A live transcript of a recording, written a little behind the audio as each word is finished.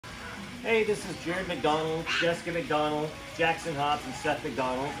Hey, this is Jared McDonald, Jessica McDonald, Jackson Hobbs, and Seth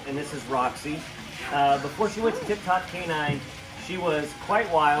McDonald, and this is Roxy. Before she went to Tip Top Canine, she was quite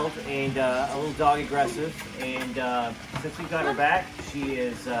wild and a little dog aggressive, and since we got her back, she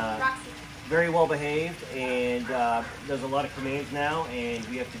is very well behaved and does a lot of commands now, and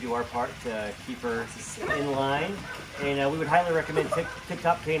we have to do our part to keep her in line. And we would highly recommend Tip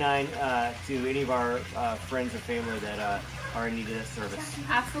Top Canine to any of our friends or family that are in need of this service.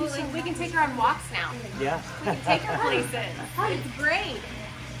 Absolutely. We can take her on walks now. Yeah. We can take her places. It's great.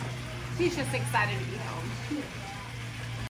 She's just excited to be home.